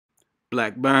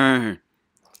Blackburn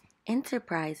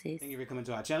Enterprises. Thank you for coming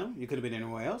to our channel. You could have been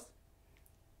anywhere else,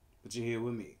 but you're here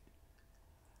with me.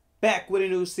 Back with a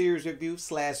new series review /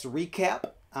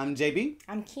 recap. I'm JB.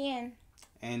 I'm Ken.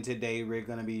 And today we're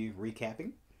going to be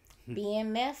recapping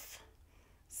BMF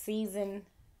Season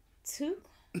 2,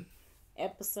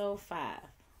 Episode 5.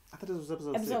 I thought this was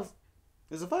episode 6.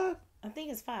 Is it 5? I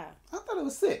think it's 5. I thought it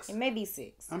was 6. It may be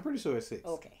 6. I'm pretty sure it's 6.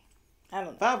 Okay. I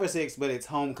don't know. 5 or 6, but it's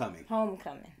homecoming.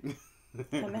 Homecoming.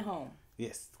 Coming home.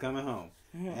 Yes, it's coming home.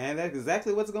 Mm-hmm. And that's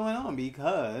exactly what's going on,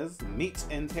 because Meech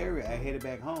and Terry are headed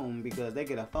back home because they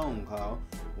get a phone call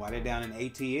while they're down in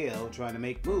ATL trying to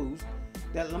make moves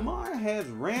that Lamar has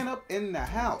ran up in the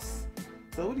house.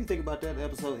 So what do you think about that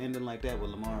episode ending like that,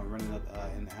 with Lamar running up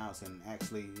in the house and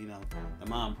actually, the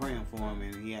mom praying for him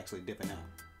and he actually dipping out?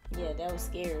 Yeah, that was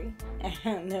scary.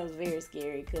 That was very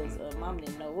scary because Mom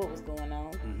didn't know what was going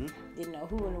on. Mm-hmm. Didn't know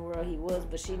who in the world he was,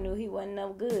 but she knew he wasn't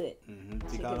no good. Mm-hmm.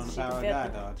 She caught on the power of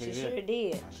God, though. She sure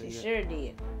did. She sure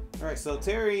did. All right, so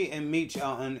Terry and Meech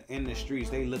are in the streets.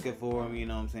 They looking for him, you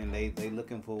know what I'm saying? They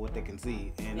looking for what they can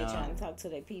see. And they trying to talk to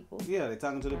their people. Yeah, they're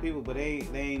talking to the people, but they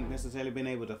ain't necessarily been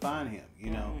able to find him,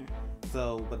 you know. Mm-hmm.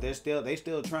 So, but they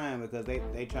still trying because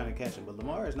they trying to catch him. But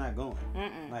Lamar is not going,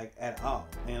 like, at all.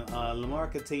 And Lamar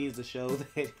continues to show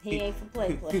that he ain't for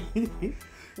play.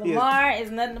 Lamar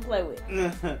is nothing to play with.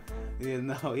 Yeah,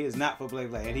 no, he is not for play.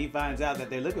 And he finds out that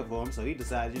they're looking for him, so he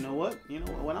decides, what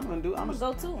I'm gonna do? I'm gonna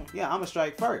go to him. Yeah, I'm gonna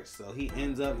strike first. So he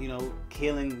ends up,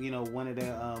 killing, one of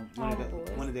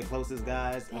their closest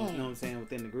guys. You know what I'm saying,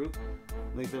 within the group.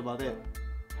 What do you feel about that?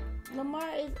 Lamar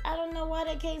is, I don't know why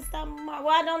they can't stop Lamar.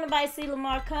 Why don't nobody see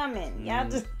Lamar coming?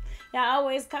 Y'all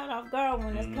always caught off guard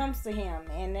when it comes to him,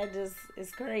 and that just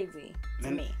is crazy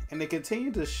to me. And they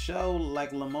continue to show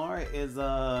like Lamar is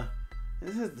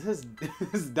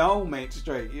his dome ain't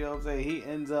straight. You know what I'm saying? He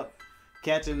ends up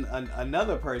catching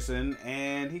another person,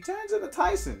 and he turns into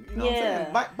Tyson. You know what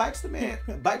I'm saying?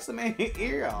 Bites the man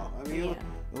ear off. I mean,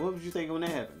 what would you think when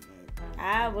that happened?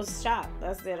 I was shocked.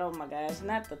 I said, "Oh my gosh,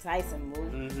 not the Tyson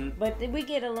move." Mm-hmm. But did we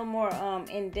get a little more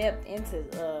in depth into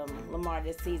Lamar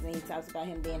this season? He talks about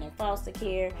him being in foster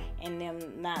care and them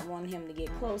not wanting him to get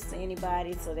close to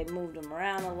anybody, so they moved him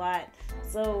around a lot.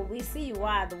 So we see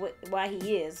why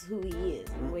he is who he is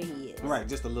and where he is. Right,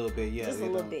 just a little bit, yeah. Just a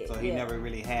little bit. So he never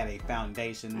really had a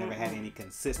foundation, never had any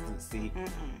consistency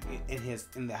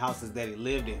in the houses that he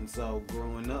lived in. So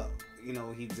growing up,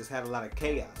 he just had a lot of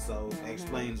chaos. So that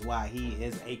explains why he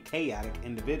is a chaotic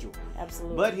individual.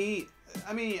 Absolutely. But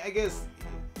I guess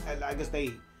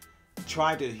they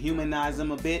try to humanize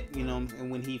him a bit,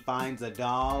 and when he finds a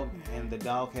dog, and the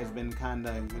dog has been kind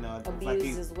of,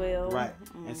 abused as well. Right.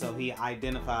 And so he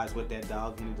identifies with that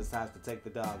dog, and he decides to take the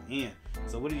dog in.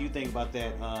 So what do you think about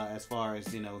that as far as,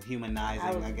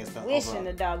 humanizing, I guess, the wishing overall...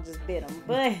 the dog just bit him,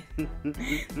 but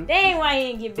that ain't why he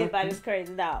didn't get bit by this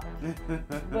crazy dog.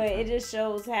 But it just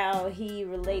shows how he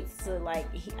relates to, like,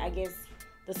 I guess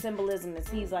the symbolism is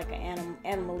he's like an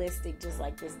animalistic, just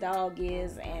like this dog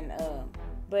is, and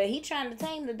but he trying to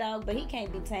tame the dog, but he can't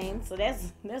be tamed. So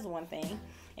that's one thing.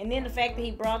 And then the fact that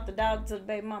he brought the dog to the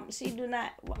baby mama,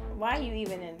 why are you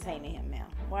even entertaining him now?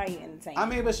 Why are you entertaining him? I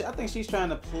mean, but I think she's trying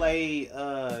to play,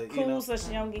 cool, so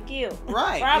she don't get killed.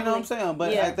 Right, Probably. You know what I'm saying?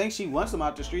 But I think she wants him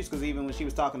out the streets, because even when she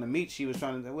was talking to Meech, she was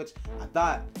trying to, which I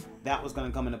thought that was going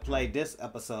to come into play this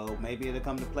episode. Maybe it'll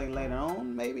come to play later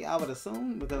on, maybe, I would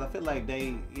assume, because I feel like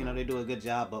they do a good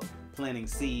job of planting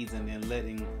seeds and then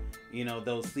letting,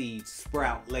 those seeds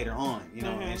sprout later on,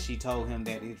 and she told him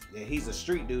that he's a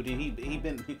street dude, and he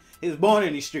was born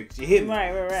in these streets, you hear me?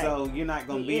 Right. So you're not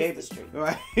going to be able to,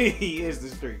 right? He is the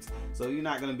streets. So you're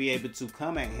not going to be able to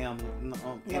come at him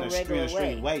in a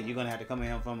street way. You're going to have to come at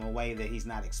him from a way that he's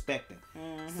not expecting.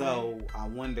 So I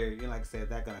wonder, like I said,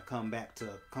 that's going to come back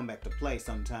to play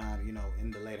sometime,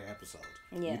 in the later episodes.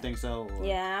 Yeah. You think so? Or?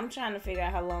 Yeah, I'm trying to figure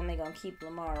out how long they're going to keep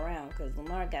Lamar around, because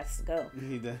Lamar got to go.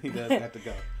 He does have to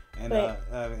go.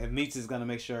 And Meech is going to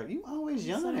make sure, you always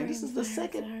young, and this is the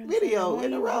second video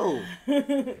in a row.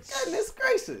 Goodness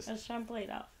gracious. I was trying to play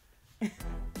it off.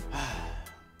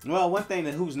 Well, one thing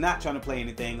who's not trying to play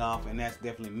anything off, and that's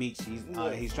definitely Meech.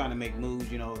 He's trying to make moves.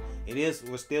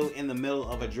 We're still in the middle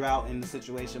of a drought in the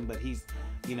situation, but he's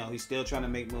still trying to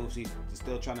make moves. He's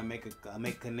still trying to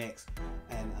make connects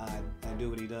and do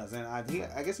what he does. And I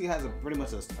guess he has pretty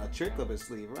much a trick up his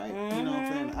sleeve, right? You know what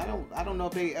I'm saying? I don't know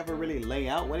if they ever really lay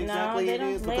out what exactly it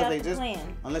is, because they just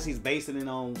unless he's basing it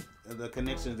on the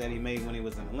connections that he made when he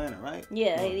was in Atlanta, right?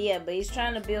 Yeah, but he's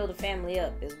trying to build a family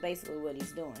up is basically what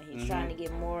he's doing. He's trying to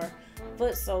get more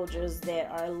foot soldiers that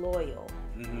are loyal.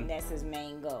 and that's his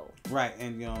main goal. Right,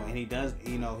 and and he does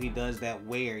that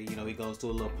where he goes to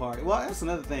a little party. Well, that's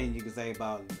another thing you can say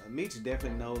about Meech.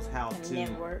 Definitely knows how to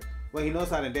network. Well, he knows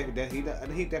how to he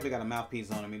definitely got a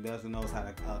mouthpiece on him. He knows how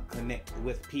to connect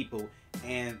with people,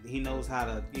 and he knows how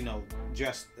to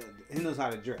dress. He knows how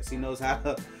to dress. He knows how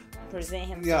to present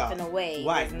himself in a way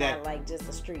that's not like just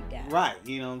a street guy. Right,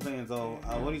 you know what I'm saying? So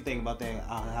what do you think about that?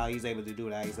 How he's able to do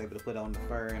that? How he's able to put on the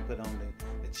fur and put on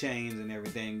the chains and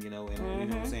everything, and you know what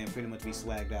I'm saying, pretty much be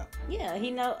swagged out. Yeah,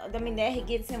 that he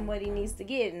gets him what he needs to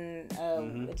get,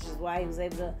 and which is why he was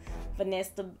able to finesse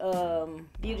the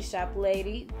beauty shop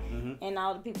lady and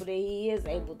all the people that he is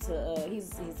able to. He's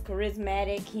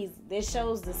charismatic. This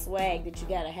shows the swag that you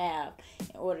gotta have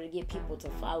in order to get people to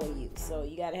follow you. So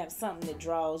you gotta have something that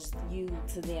draws you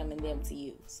to them and them to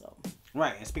you. So.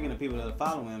 Right, and speaking of people that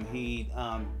follow him, he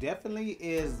definitely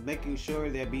is making sure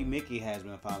that B-Mickie has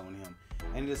been following him,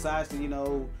 and he decides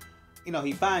to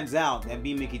he finds out that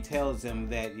B-Mickie tells him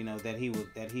that that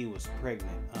he was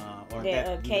pregnant, or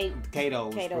that Kato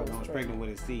was pregnant with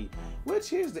his seed.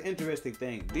 Which, here's the interesting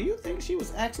thing: do you think she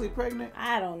was actually pregnant?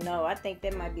 I don't know. I think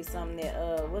that might be something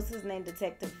that what's his name,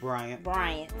 Detective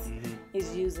Bryant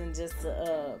is using just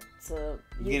to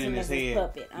get in his head.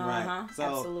 Puppet. Right. So,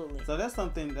 absolutely. So that's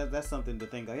something to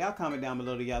think of. Y'all comment down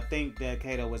below. Do y'all think that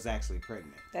Kato was actually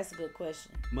pregnant? That's a good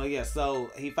question. But yeah, so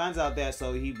he finds out that,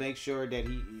 so he makes sure that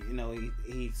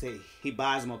he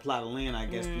buys him a plot of land, I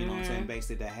guess, you know what I'm saying,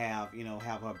 basically to have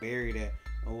her buried at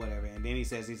or whatever. And then he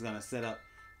says he's gonna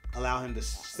allow him to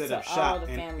set up shop,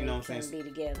 and you know what I'm saying, be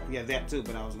together. Yeah, that too.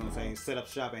 But I was gonna say set up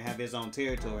shop and have his own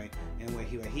territory, and where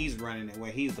he's running it,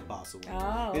 where he's the boss of it.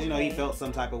 Oh, because he felt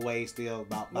some type of way still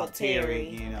about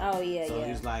Terry. Oh yeah, so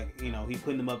he's like, he's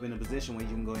putting him up in a position where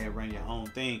you can go ahead and run your own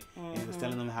thing. And he was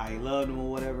telling him how he loved him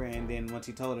or whatever. And then once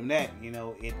he told him that,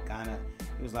 it kind of,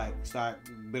 it was like start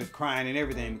crying and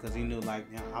everything, because he knew like,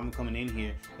 I'm coming in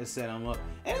here to set him up.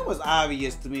 And it was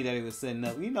obvious to me that he was setting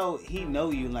up. He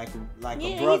know you like a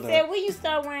brother. He said, "Will you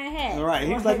start wearing hats?" Right.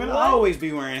 He was like, "Man, I always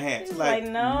be wearing hats." He's like,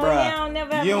 "No,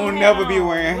 bruh, you don't never be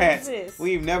wearing hats.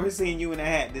 We've never seen you in a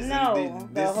hat this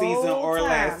season or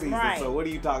last season. Right. So what are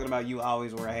you talking about? You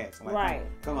always wear hats." Like, right.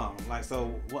 Come on. Like, so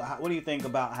what do you think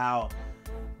about how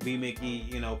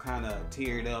B-Mickie, kind of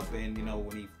teared up, and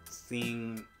when he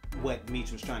seen what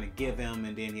Meech was trying to give him,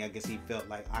 and then I guess he felt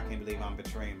like, I can't believe I'm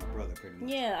betraying my brother, pretty much.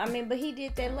 Yeah, but he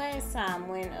did that last time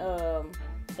when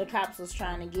the cops was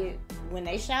trying to get, when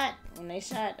they shot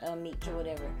Meech or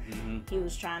whatever. He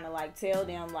was trying to like tell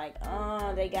them like,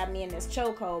 they got me in this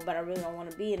chokehold, but I really don't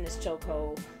want to be in this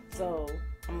chokehold, so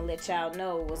I'm gonna let y'all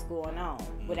know what's going on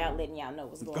without letting y'all know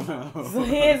what's going on. So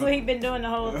here's what he been doing the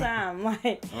whole time.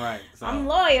 Like, right. So, I'm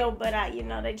loyal, but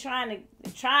they trying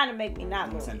to make me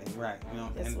not loyal. Right.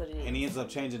 That's what it is. And he ends up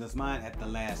changing his mind at the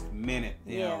last minute.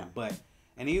 You know, but.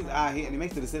 And he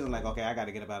makes the decision like, okay, I got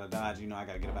to get up out of Dodge. I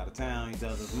got to get up out of town. He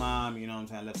tells his mom,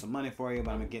 I left some money for you,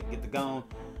 but I'm going to get the gone.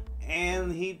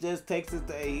 And he just takes it.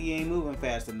 He ain't moving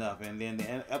fast enough. And then the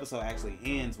episode actually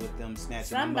ends with them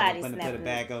snatching him up and putting it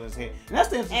back over his head. And that's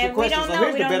the interesting question.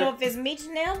 We don't know if it's Meech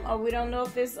and them, or we don't know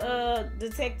if it's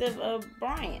Detective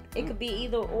Bryant. It could be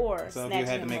either or. So if you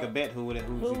had to make a bet, who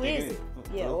is it?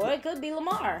 Yeah, or it could be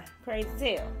Lamar. Crazy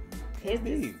tale.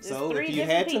 So if you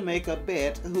had to make a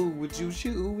bet, who would you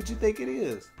shoot? Who would you think it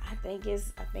is? I think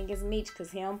it's Meech,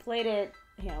 because he don't play that.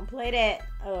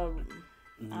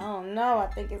 I don't know. I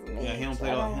think it's Meech. Yeah, he don't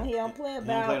play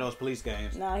those police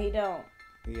games. No, he don't.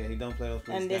 Yeah, he don't play those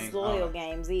police games. And disloyal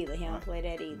games either. He don't play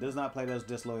that either. Does not play those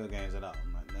disloyal games at all.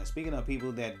 Now, speaking of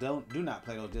people that do not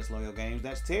play those disloyal games,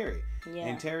 that's Terry. Yeah.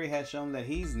 And Terry has shown that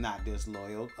he's not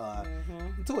disloyal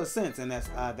to a sense, and that's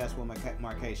what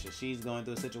Markeisha. She's going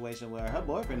through a situation where her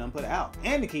boyfriend done put her out,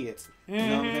 and the kids. You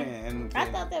know what I'm saying? And I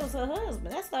thought that was her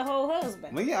husband. That's the whole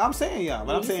husband. Well, yeah, I'm saying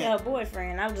I'm saying her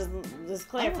boyfriend. I was just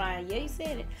clarifying. Yeah, you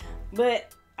said it,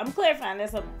 but I'm clarifying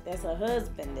that's her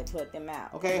husband that put them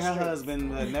out. Okay, her husband,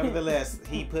 but nevertheless,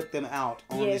 he put them out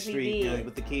on the street.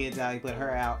 With the kids out, he put her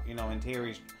out. And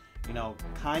Terry's,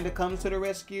 kind of comes to the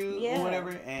rescue or whatever,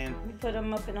 and he put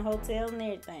them up in a hotel and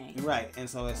everything. Right, and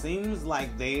so it seems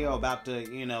like they are about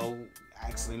to,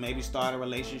 actually maybe start a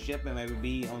relationship and maybe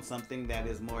be on something that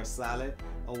is more solid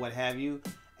or what have you.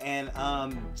 And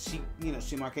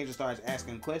Markeisha starts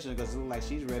asking questions because it looks like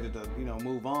she's ready to,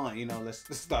 move on.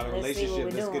 Let's start a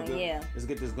relationship. Let's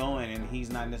get this going. And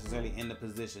he's not necessarily in the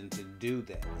position to do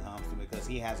that because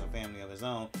he has a family of his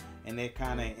own, and they're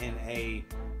kind of in a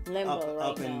limbo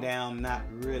up and down, not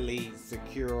really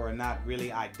secure or not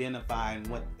really identifying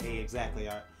what they exactly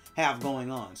have going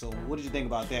on. So what did you think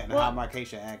about that and how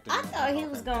Markeisha acted? I thought he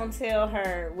was gonna tell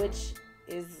her, which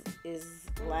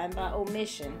lying by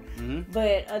omission. Mm-hmm.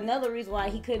 But another reason why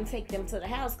he couldn't take them to the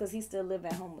house because he still lived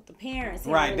at home with the parents.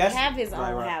 He right. didn't really have his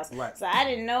own house. Right. So I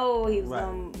didn't know he was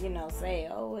gonna, say,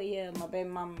 oh well, yeah, my baby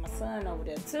mama, my son over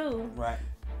there too. Right.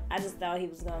 I just thought he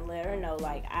was gonna let her know,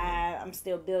 like, I'm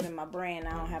still building my brand.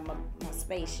 I don't have my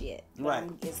space yet. But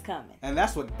it's coming. And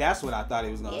that's what I thought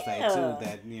he was gonna say too.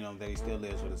 That that he still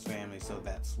lives with his family, so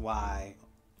that's why.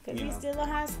 Because he's still in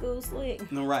high school, slick.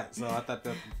 Right. So I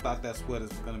thought that's what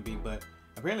it's gonna be, but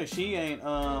apparently she ain't.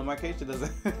 Markeisha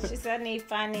doesn't. She said, "I need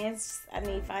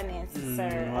finances,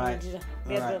 sir. Right. I need you to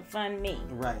be able to fund me."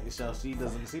 Right. So she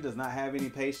does not have any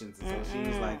patience. So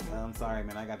she's like, "I'm sorry,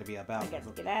 man. I got to be about. I got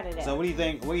to get out of there." So what do you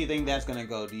think? Where do you think that's gonna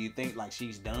go? Do you think like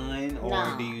she's done,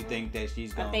 or do you think that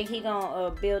she's gonna? I think he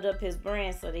gonna build up his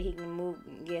brand so that he can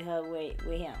get her with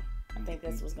him. I think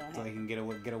that's what's gonna happen. So he can get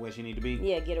her where she need to be.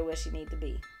 Yeah, get her where she need to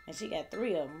be, and she got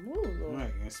 3 of them. Woo, Lord.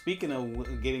 Right. And speaking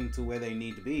of getting to where they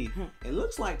need to be, it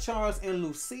looks like Charles and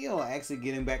Lucille are actually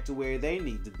getting back to where they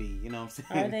need to be. You know what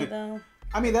I'm saying? Are they though?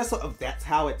 I mean, that's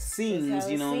how it seems. That's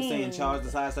how you know it what I'm saying? seems. Charles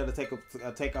decides her to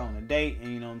take her on a date,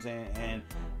 and you know what I'm saying? And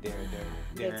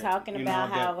they're talking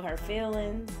about how her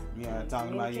feelings. Yeah,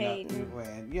 talking about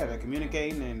they're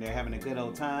communicating and they're having a good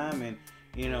old time, and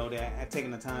they're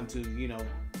taking the time to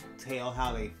tell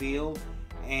how they feel.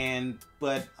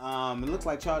 But it looks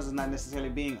like Charles is not necessarily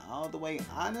being all the way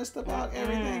honest about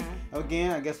everything.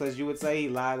 Again, I guess as you would say, he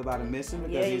lied about a mission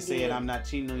because he said, "I'm not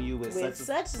cheating on you with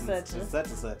such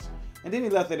and such." And then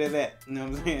he left it at that. You know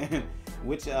what I'm saying?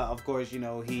 Which, of course,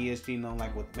 he is cheating on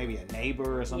with maybe a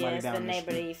neighbor or somebody down the street.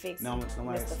 The neighbor that he fixed. No,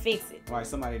 somebody Mr. Fix It. Right,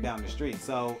 somebody down the street.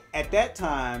 So at that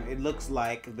time, it looks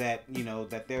like that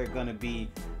that they're gonna be,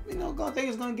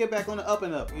 things gonna get back on the up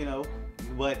and up.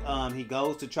 But he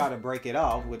goes to try to break it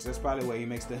off, which that's probably where he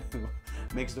makes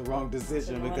the wrong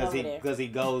decision because he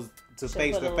goes to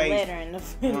face to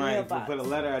face. Right, put a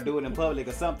letter or do it in public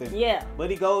or something. Yeah.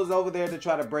 But he goes over there to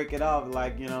try to break it off,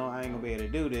 like I ain't gonna be able to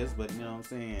do this, but you know what I'm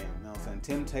saying.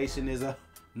 Temptation is a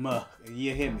mug.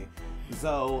 You hear me?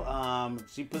 So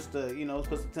she puts the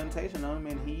temptation on him,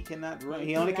 and he cannot run.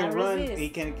 He only can run. He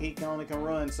can only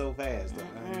run so fast.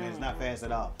 And it's not fast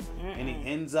at all. And he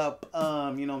ends up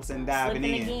diving slipping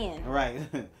in. Again. Right.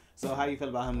 So how you feel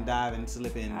about him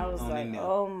slipping I was on like, in there?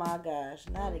 oh my gosh,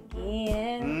 not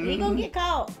again. He gonna get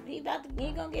caught. He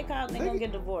gonna get caught and they gonna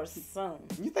get divorced soon.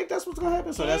 You think that's what's gonna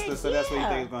happen? So that's what you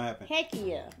think is gonna happen? Heck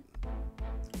yeah.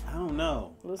 I don't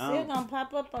know. Lucille gonna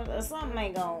pop up or something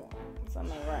ain't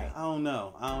right. I don't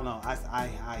know.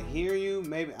 I hear you.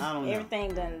 Maybe I don't know.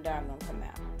 Everything done and dark gonna come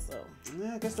out. So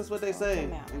yeah, I guess that's what they say.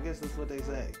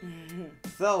 Mm-hmm.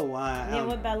 So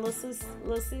what about Lil Sis?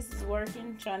 Lil Sis is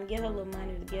working, trying to get her little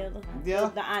money together. Yeah,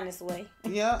 the honest way.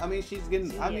 Yeah, I mean she's getting.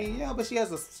 But she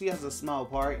has a small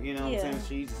part. You know what I'm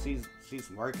saying?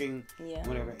 She's working. Yeah.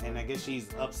 Whatever, and I guess she's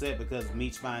upset because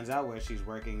Meech finds out where she's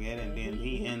working at, and then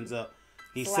he ends up.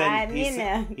 He's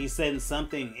setting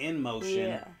something in motion.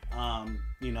 Yeah.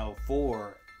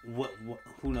 For what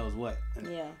who knows what.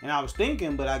 And I was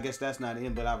thinking, but I guess that's not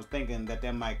it. But I was thinking that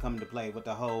might come to play with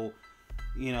the whole,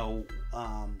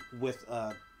 with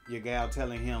your gal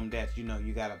telling him that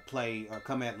you gotta play or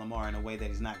come at Lamar in a way that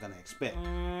he's not gonna expect.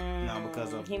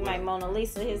 Because of he might Mona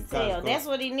Lisa his tail. That's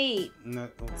what he need.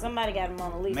 Somebody got a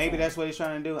Mona Lisa. Maybe that's what he's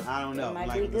trying to do. I don't know. It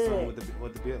might be good.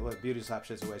 With the beauty shop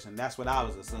situation. That's what I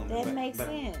was assuming. That makes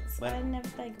sense. But I didn't never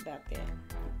think about that.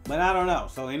 But I don't know.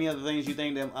 So any other things you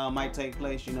think that might take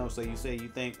place? So you say you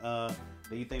think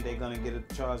they're gonna get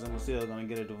Charles and Lucille gonna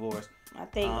get a divorce. I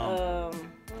think I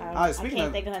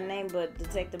can't think of her name, but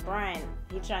Detective Brian,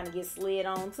 he trying to get slid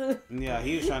on too. Yeah,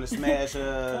 he was trying to smash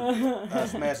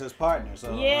smash his partner. So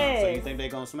so you think they're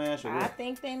gonna smash her? I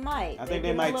think they might. I think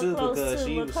they might too because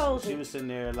she was sitting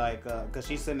there because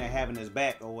she's sitting there having his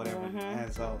back or whatever,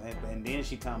 and so and then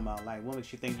she talking about like, what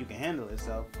makes you think you can handle it?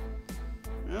 So.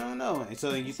 I don't know. And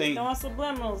so you think throwing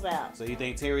subliminals out. So you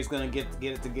think Terry's gonna get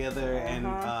it together and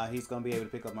he's gonna be able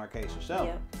to pick up Markeisha? So.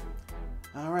 Yep.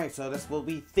 All right, so that's what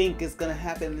we think is going to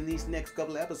happen in these next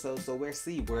couple of episodes, so we'll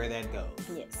see where that goes.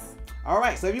 Yes. All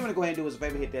right, so if you want to go ahead and do us a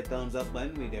favor, hit that thumbs up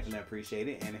button. We definitely appreciate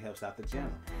it, and it helps out the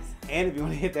channel. And if you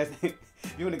want to hit that,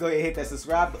 if you want to go ahead and hit that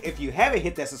subscribe, if you haven't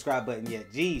hit that subscribe button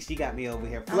yet, geez, she got me over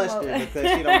here flustered because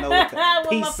she don't know what the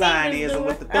peace sign is and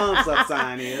what the thumbs up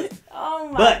sign is. Oh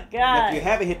my God. But if you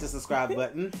haven't hit the subscribe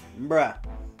button, bruh,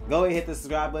 go ahead and hit the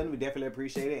subscribe button. We definitely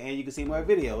appreciate it, and you can see more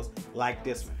videos like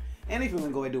this one. And if you want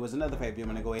to go ahead and do us another favor, you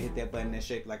want to go ahead and hit that button that's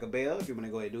shaped like a bell. If you want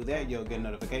to go ahead and do that, you'll get a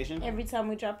notification. Every time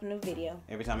we drop a new video.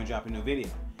 And if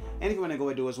you want to go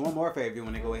ahead and do us one more favor, you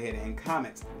want to go ahead and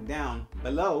comment down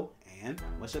below. And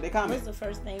what should they comment? What's the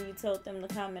first thing you told them to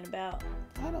comment about?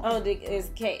 I don't. Oh,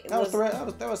 is Kate? That was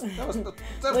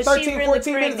 13,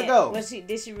 14 minutes ago. Was she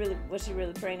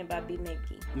really pregnant about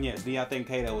B-Mickie? Yes. Do y'all think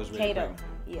Kato was really pregnant?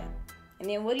 Yeah. And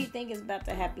then what do you think is about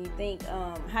to happen? You think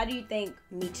how do you think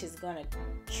Meech is gonna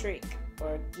trick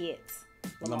or get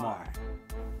Lamar?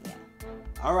 Yeah.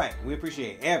 All right. We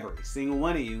appreciate every single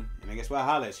one of you, and I guess we'll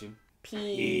holler at you.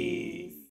 Peace.